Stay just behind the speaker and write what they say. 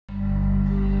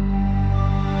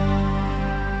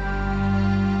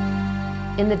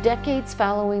In the decades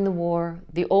following the war,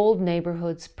 the old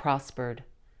neighborhoods prospered.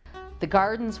 The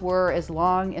gardens were as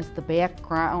long as the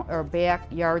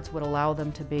backyards would allow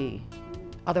them to be.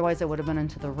 Otherwise, it would have been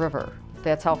into the river.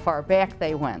 That's how far back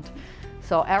they went.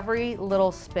 So every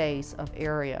little space of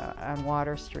area on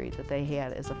Water Street that they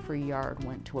had as a free yard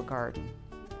went to a garden.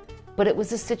 But it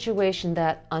was a situation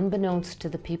that, unbeknownst to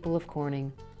the people of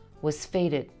Corning, was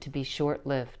fated to be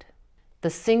short-lived. The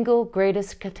single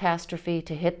greatest catastrophe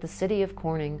to hit the city of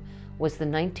Corning was the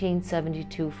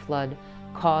 1972 flood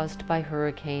caused by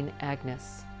Hurricane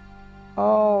Agnes.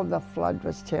 Oh, the flood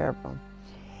was terrible.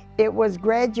 It was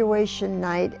graduation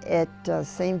night at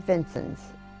St. Vincent's,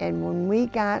 and when we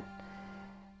got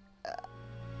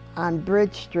on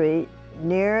Bridge Street,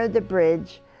 near the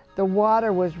bridge, the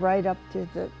water was right up to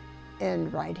the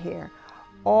end right here.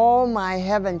 Oh my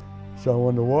heavens. So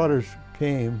when the waters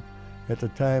came, at the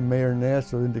time Mayor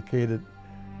Nassau indicated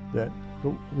that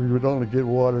we would only get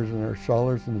waters in our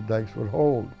cellars and the dikes would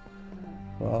hold.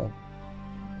 Well,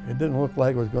 it didn't look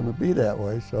like it was going to be that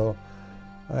way, so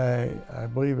I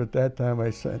believe at that time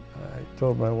I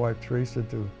told my wife Teresa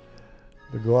to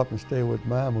go up and stay with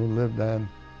Mom, who lived on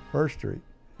First Street.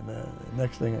 And the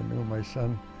next thing I knew,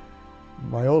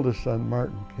 my oldest son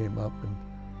Martin came up and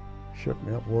shook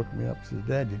me up, woke me up, said,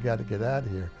 "Dad, you got to get out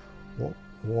of here.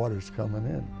 Water's coming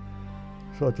in."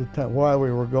 So at the time, while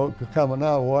we were coming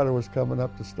out, water was coming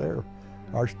up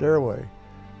our stairway.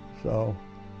 So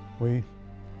we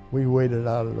waded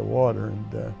out of the water,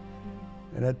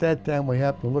 and at that time we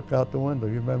happened to look out the window.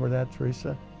 You remember that,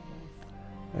 Teresa?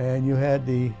 And you had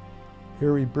the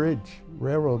Erie Bridge,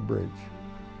 railroad bridge.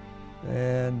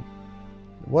 And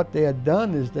what they had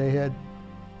done is they had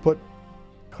put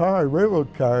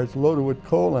railroad cars loaded with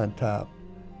coal on top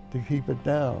to keep it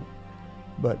down.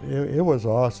 But it was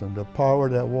awesome. The power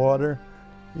of that water,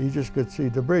 you just could see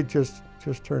the bridge just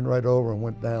turned right over and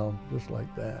went down just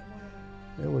like that.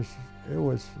 It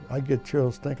was, I get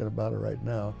chills thinking about it right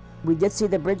now. We did see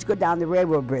the bridge go down, the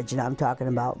railroad bridge that I'm talking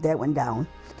about. That went down.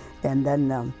 And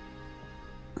then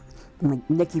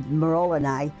Nikki Marola and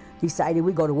I decided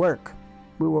we'd go to work.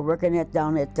 We were working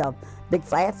down at Big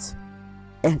Flats.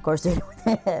 And of course,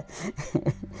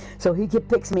 so he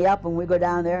picks me up and we go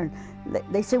down there and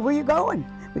they said, "Where you going?"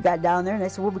 We got down there and I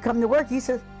said, "Well, we come to work." He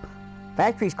said,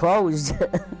 "Factory's closed."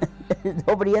 There's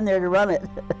nobody in there to run it.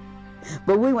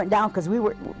 But we went down because we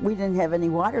didn't have any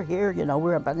water here, you know,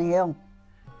 we're up on the hill.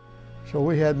 So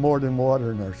we had more than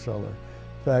water in our cellar.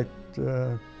 In fact,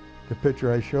 the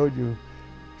picture I showed you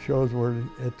shows where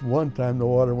at one time the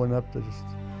water went up to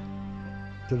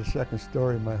the second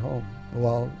story of my home.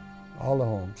 Well, all the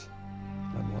homes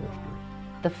on Water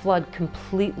Street. The flood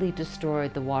completely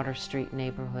destroyed the Water Street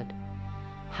neighborhood.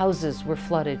 Houses were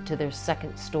flooded to their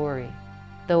second story.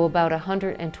 Though about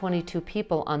 122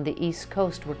 people on the East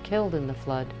Coast were killed in the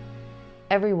flood,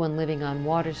 everyone living on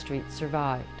Water Street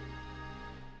survived.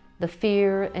 The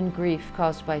fear and grief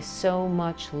caused by so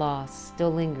much loss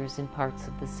still lingers in parts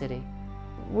of the city.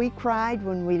 We cried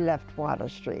when we left Water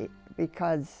Street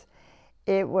because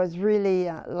it was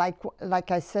really, like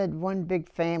I said, one big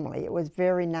family. It was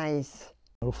very nice.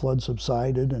 The flood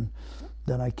subsided, and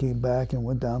then I came back and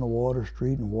went down to Water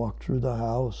Street and walked through the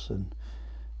house, and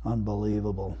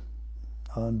unbelievable,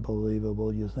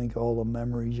 unbelievable. You think all the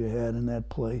memories you had in that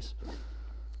place.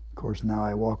 Of course, now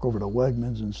I walk over to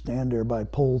Wegmans and stand there by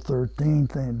pole 13,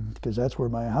 because that's where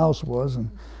my house was,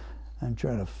 and I'm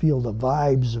trying to feel the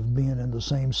vibes of being in the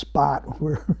same spot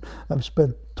where I've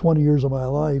spent 20 years of my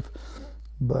life,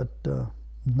 but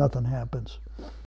nothing happens.